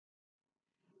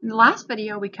In the last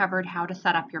video, we covered how to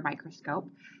set up your microscope.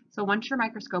 So once your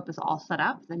microscope is all set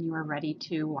up, then you are ready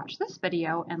to watch this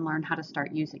video and learn how to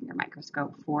start using your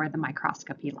microscope for the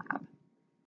microscopy lab.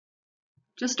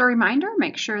 Just a reminder,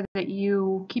 make sure that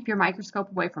you keep your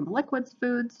microscope away from liquids,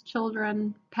 foods,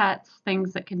 children, pets,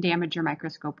 things that can damage your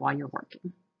microscope while you're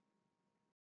working.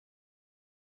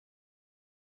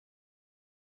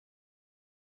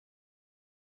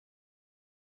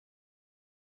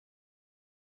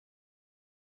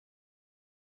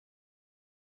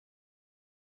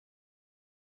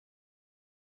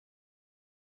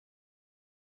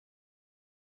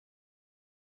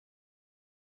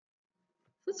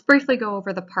 Let's briefly go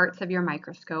over the parts of your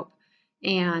microscope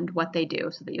and what they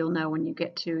do so that you'll know when you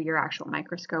get to your actual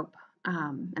microscope.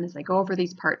 And as I go over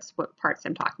these parts, what parts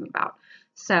I'm talking about.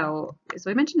 So as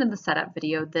we mentioned in the setup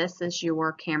video, this is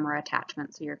your camera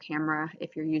attachment. So your camera,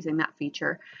 if you're using that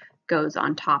feature, goes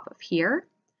on top of here.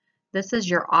 This is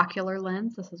your ocular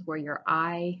lens. This is where your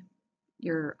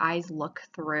eyes look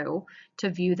through to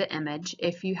view the image.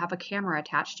 If you have a camera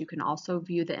attached, you can also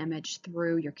view the image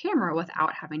through your camera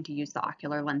without having to use the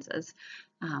ocular lenses.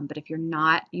 But if you're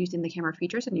not using the camera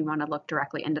features and you want to look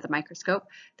directly into the microscope,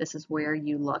 this is where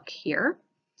you look here.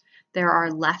 There are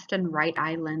left and right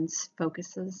eye lens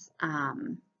focuses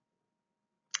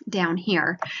down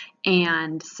here,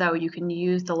 and so you can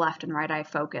use the left and right eye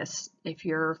focus if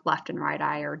your left and right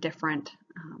eye are different,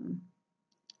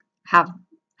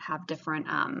 have different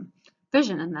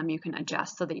vision in them. You can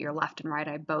adjust so that your left and right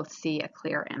eye both see a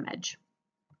clear image.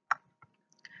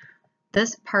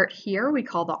 This part here we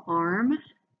call the arm,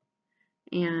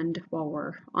 and while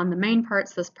we're on the main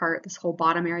parts, this whole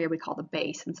bottom area we call the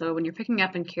base. And so when you're picking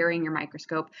up and carrying your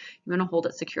microscope, you want to hold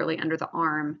it securely under the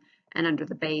arm and under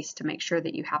the base to make sure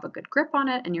that you have a good grip on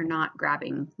it and you're not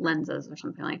grabbing lenses or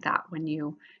something like that when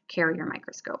you carry your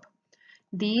microscope.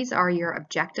 These are your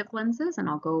objective lenses, and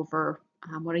I'll go over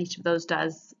what each of those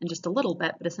does in just a little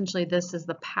bit, but essentially this is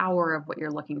the power of what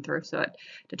you're looking through, so it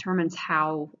determines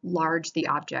how large the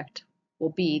object will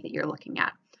be that you're looking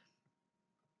at.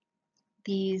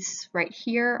 These right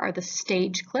here are the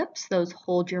stage clips. Those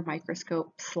hold your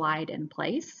microscope slide in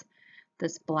place.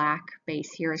 This black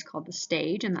base here is called the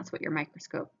stage, and that's what your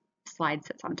microscope slide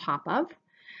sits on top of.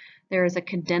 There is a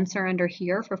condenser under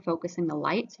here for focusing the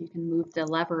light, so you can move the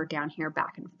lever down here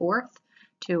back and forth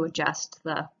to adjust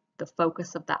the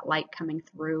focus of that light coming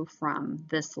through from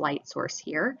this light source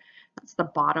here. That's the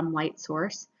bottom light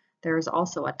source. There is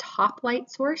also a top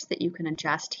light source that you can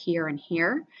adjust here and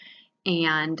here.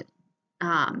 And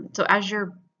so as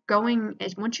you're going,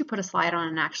 once you put a slide on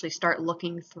and actually start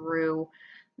looking through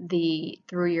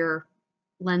your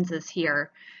lenses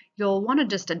here, you'll want to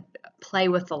just play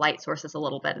with the light sources a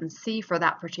little bit and see for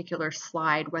that particular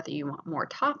slide whether you want more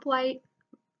top light,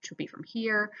 which would be from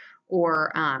here,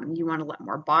 or you want to let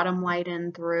more bottom light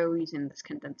in through using this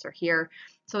condenser here.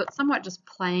 So it's somewhat just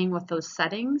playing with those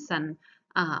settings and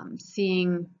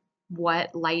seeing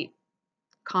what light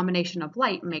combination of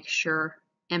light makes your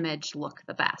image look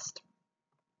the best.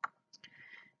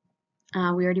 We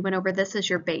already went over this as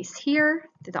your base here.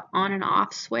 The on and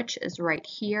off switch is right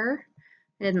here.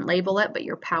 I didn't label it, but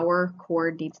your power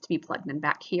cord needs to be plugged in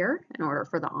back here in order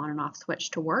for the on and off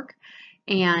switch to work.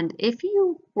 And if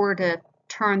you were to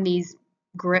turn these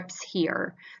grips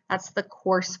here, that's the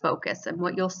coarse focus. And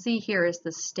what you'll see here is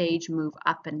the stage move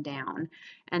up and down.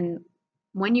 And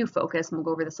when you focus, and we'll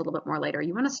go over this a little bit more later,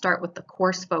 you want to start with the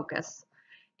coarse focus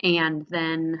and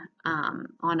then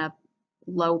on a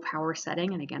low power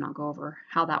setting, and again I'll go over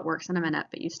how that works in a minute,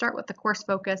 but you start with the coarse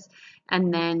focus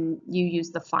and then you use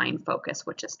the fine focus,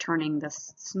 which is turning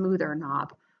this smoother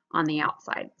knob on the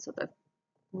outside. So the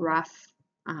rough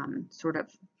sort of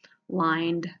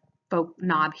lined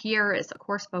knob here is the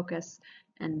coarse focus,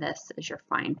 and this is your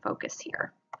fine focus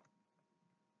here.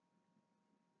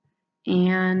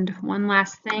 And one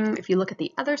last thing, if you look at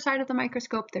the other side of the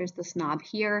microscope, there's this knob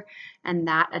here, and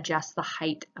that adjusts the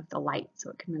height of the light. So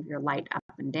it can move your light up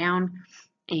and down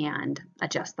and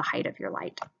adjust the height of your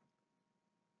light.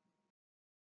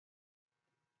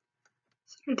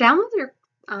 So to download your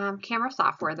camera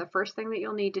software, the first thing that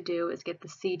you'll need to do is get the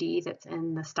CD that's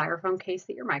in the styrofoam case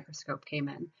that your microscope came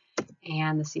in.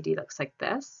 And the CD looks like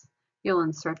this. You'll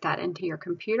insert that into your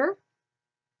computer.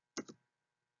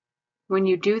 When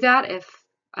you do that, if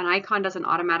an icon doesn't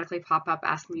automatically pop up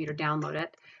asking you to download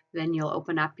it, then you'll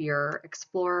open up your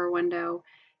Explorer window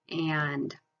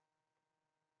and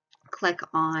click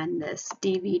on this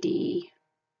DVD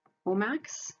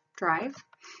OMAX drive.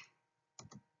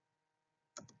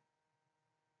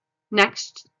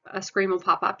 Next, a screen will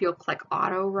pop up. You'll click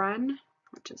Auto Run,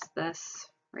 which is this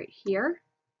right here.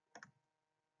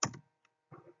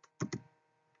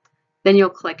 Then you'll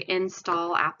click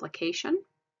Install Application.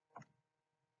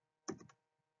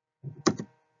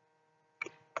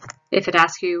 If it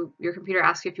asks you, your computer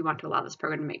asks you if you want to allow this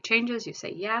program to make changes, you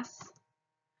say yes.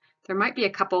 There might be a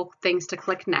couple things to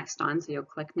click next on, so you'll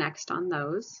click next on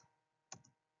those.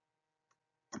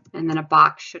 And then a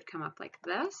box should come up like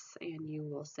this, and you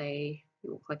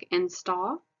will click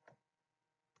Install.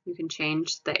 You can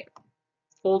change the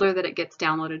folder that it gets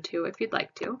downloaded to if you'd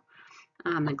like to.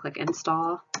 Then click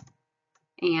Install,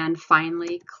 and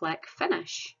finally click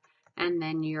Finish. And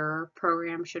then your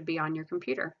program should be on your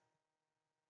computer.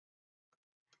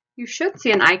 You should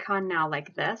see an icon now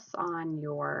like this on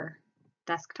your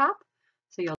desktop.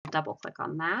 So you'll double click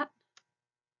on that.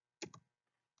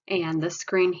 And this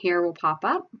screen here will pop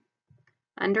up.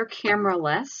 Under Camera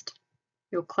List,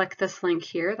 you'll click this link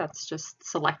here. That's just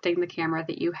selecting the camera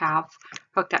that you have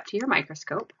hooked up to your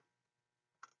microscope.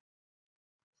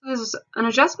 So there's an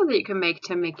adjustment that you can make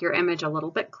to make your image a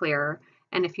little bit clearer.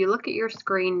 And if you look at your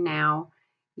screen now,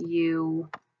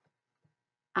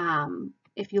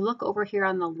 if you look over here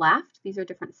on the left, these are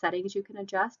different settings you can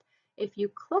adjust. If you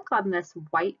click on this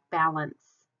white balance,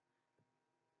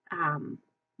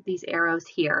 these arrows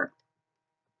here,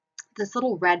 this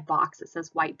little red box that says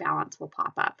white balance will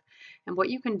pop up. And what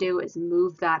you can do is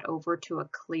move that over to a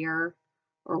clear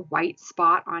or white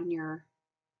spot on your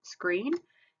screen.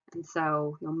 And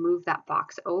so you'll move that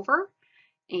box over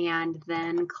and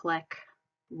then click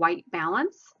white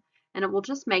balance, and it will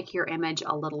just make your image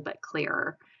a little bit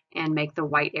clearer and make the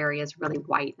white areas really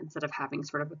white instead of having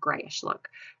sort of a grayish look.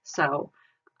 So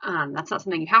that's not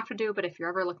something you have to do, but if you're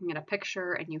ever looking at a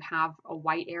picture and you have a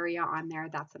white area on there,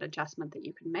 that's an adjustment that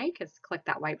you can make, is click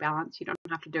that white balance. You don't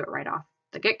have to do it right off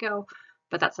the get-go,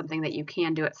 but that's something that you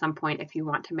can do at some point if you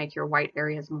want to make your white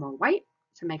areas more white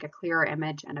to make a clearer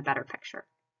image and a better picture.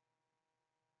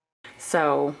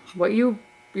 So what your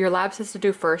lab says to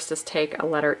do first is take a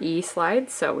letter E slide.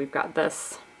 So we've got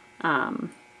this,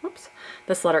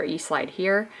 this letter E slide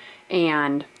here,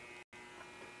 and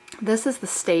this is the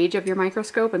stage of your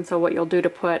microscope. And so what you'll do to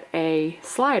put a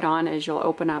slide on is you'll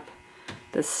open up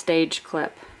this stage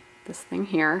clip, this thing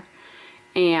here,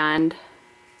 and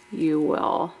you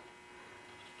will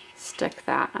stick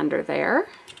that under there.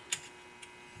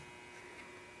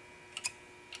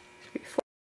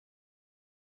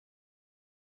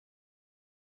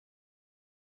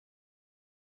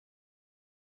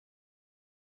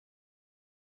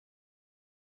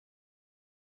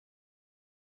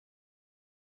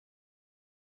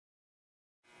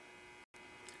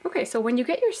 Okay, so when you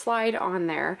get your slide on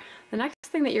there, the next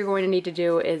thing that you're going to need to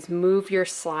do is move your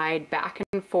slide back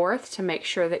and forth to make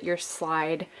sure that your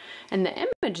slide and the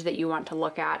image that you want to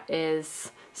look at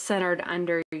is centered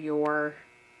under your...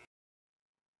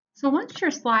 So once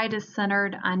your slide is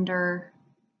centered under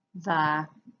the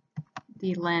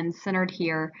lens, centered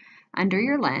here under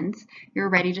your lens, you're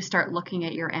ready to start looking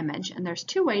at your image. And there's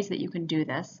two ways that you can do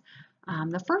this.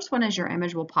 The first one is your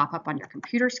image will pop up on your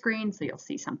computer screen, so you'll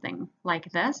see something like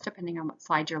this depending on what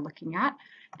slide you're looking at,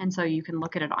 and so you can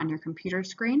look at it on your computer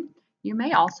screen. You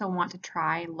may also want to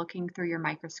try looking through your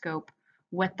microscope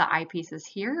with the eyepieces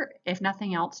here, if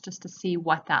nothing else, just to see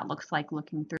what that looks like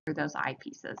looking through those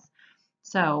eyepieces.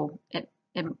 So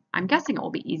I'm guessing it will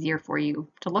be easier for you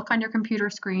to look on your computer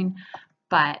screen,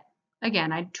 but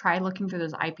again, I'd try looking through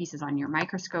those eyepieces on your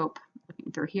microscope,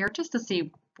 looking through here, just to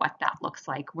see what that looks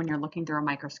like when you're looking through a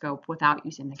microscope without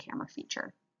using the camera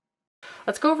feature.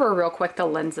 Let's go over real quick the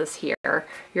lenses here,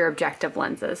 your objective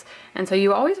lenses. And so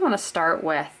you always want to start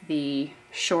with the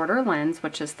shorter lens,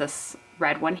 which is this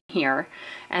red one here.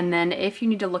 And then if you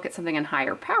need to look at something in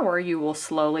higher power, you will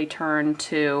slowly turn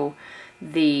to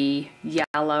the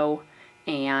yellow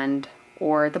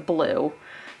or the blue.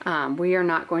 We are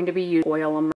not going to be using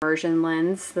oil immersion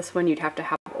lens. This one you'd have to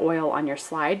have oil on your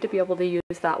slide to be able to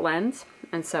use that lens,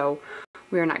 and so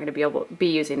we are not going to be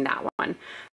using that one.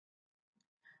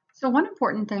 So one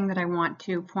important thing that I want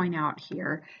to point out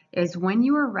here is when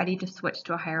you are ready to switch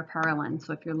to a higher power lens,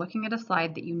 so if you're looking at a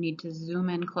slide that you need to zoom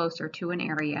in closer to an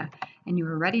area and you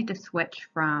are ready to switch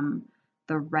from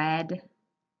the red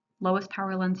lowest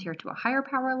power lens here to a higher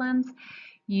power lens,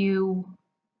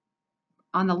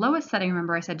 on the lowest setting,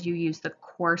 remember I said you use the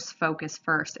coarse focus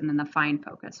first and then the fine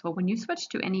focus. Well, when you switch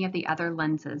to any of the other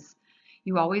lenses,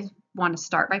 you always want to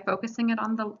start by focusing it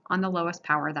on the lowest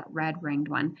power, that red ringed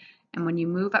one. And when you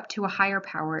move up to a higher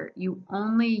power, you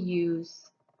only use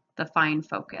the fine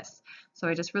focus. So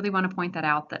I just really want to point that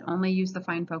out, that only use the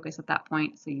fine focus at that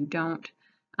point. So you don't,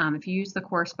 if you use the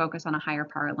coarse focus on a higher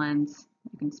power lens,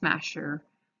 you can smash your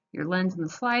lens in the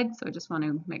slide. So I just want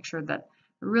to make sure that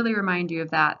really remind you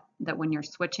of that when you're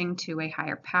switching to a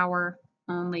higher power,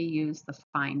 only use the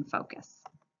fine focus.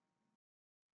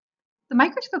 The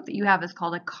microscope that you have is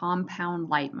called a compound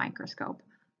light microscope.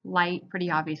 Light,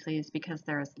 pretty obviously, is because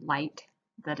there is light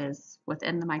that is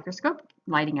within the microscope,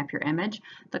 lighting up your image.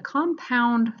 The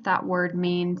compound, that word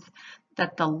means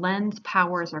that the lens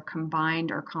powers are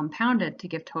combined or compounded to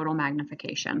give total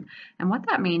magnification. And what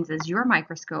that means is your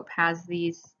microscope has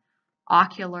these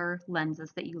ocular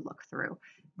lenses that you look through.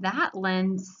 That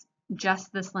lens,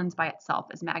 just this lens by itself,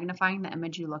 is magnifying the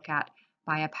image you look at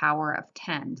by a power of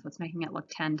 10, so it's making it look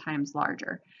 10 times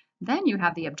larger. Then you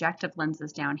have the objective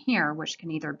lenses down here, which can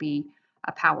either be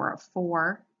a power of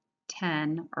 4,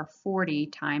 10, or 40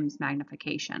 times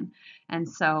magnification. And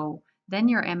so then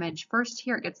your image, first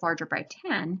here it gets larger by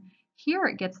 10, here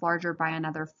it gets larger by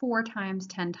another 4 times,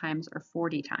 10 times, or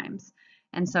 40 times.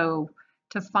 And so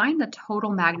to find the total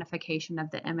magnification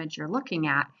of the image you're looking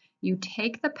at, you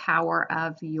take the power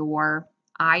of your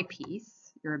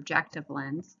eyepiece, your objective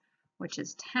lens, which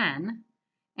is 10,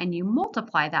 and you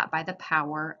multiply that by the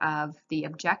power of the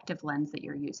objective lens that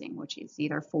you're using, which is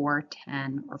either 4,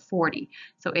 10, or 40.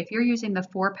 So if you're using the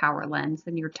 4 power lens,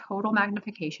 then your total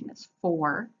magnification is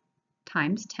 4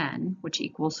 times 10, which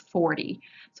equals 40.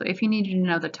 So if you needed to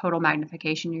know the total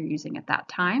magnification you're using at that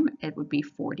time, it would be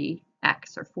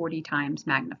 40x, or 40 times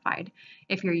magnified.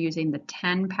 If you're using the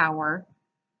 10 power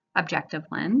objective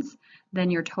lens,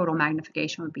 then your total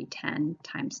magnification would be 10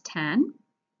 times 10,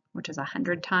 which is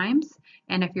 100 times.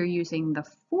 And if you're using the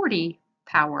 40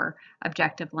 power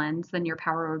objective lens, then your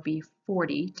power would be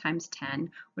 40 times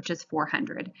 10, which is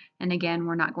 400. And again,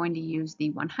 we're not going to use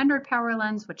the 100 power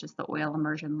lens, which is the oil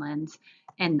immersion lens,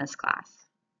 in this class.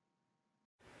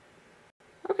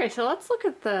 Okay, so let's look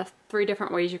at the 3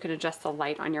 different ways you can adjust the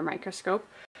light on your microscope.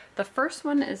 The first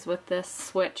one is with this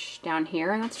switch down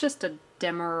here, and that's just a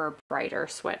dimmer or brighter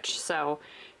switch. So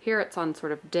here it's on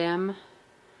sort of dim.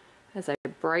 As I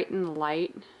brighten the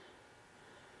light, you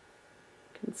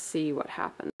can see what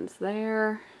happens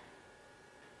there.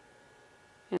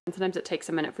 And sometimes it takes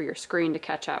a minute for your screen to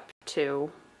catch up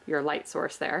to your light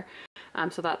source there.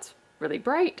 So that's really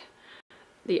bright.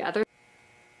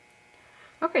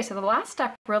 Okay, so the last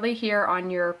step really here on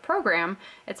your program,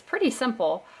 it's pretty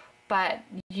simple, but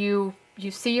you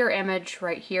see your image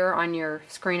right here on your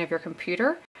screen of your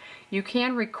computer. You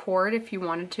can record if you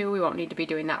wanted to. We won't need to be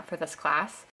doing that for this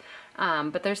class.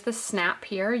 But there's this snap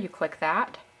here, you click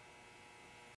that,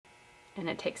 and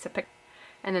it takes a picture.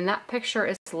 And then that picture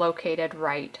is located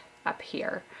right up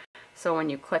here. So when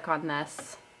you click on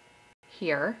this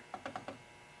here.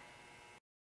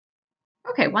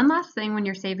 Okay, one last thing when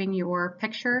you're saving your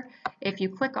picture, if you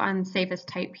click on Save as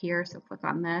Type here, so click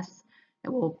on this,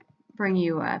 it will bring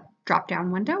you a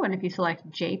drop-down window, and if you select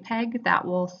JPEG, that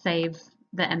will save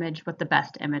the image with the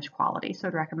best image quality. So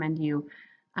I'd recommend you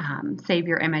save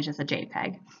your image as a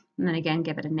JPEG. And then again,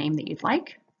 give it a name that you'd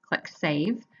like, click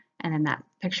Save, and then that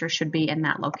picture should be in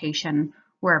that location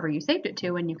wherever you saved it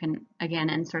to, and you can again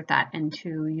insert that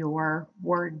into your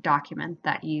Word document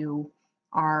that you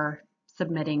are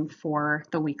submitting for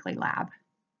the weekly lab.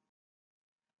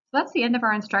 So that's the end of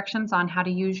our instructions on how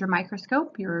to use your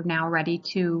microscope. You're now ready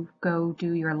to go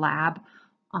do your lab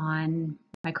on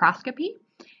microscopy.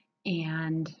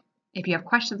 And if you have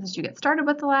questions as you get started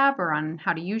with the lab or on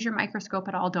how to use your microscope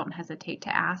at all, don't hesitate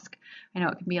to ask. I know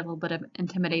it can be a little bit of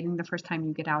intimidating the first time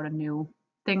you get out a new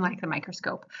thing like the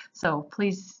microscope. So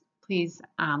please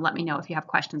let me know if you have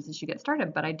questions as you get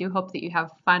started. But I do hope that you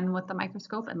have fun with the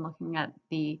microscope and looking at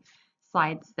the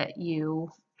slides that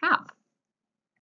you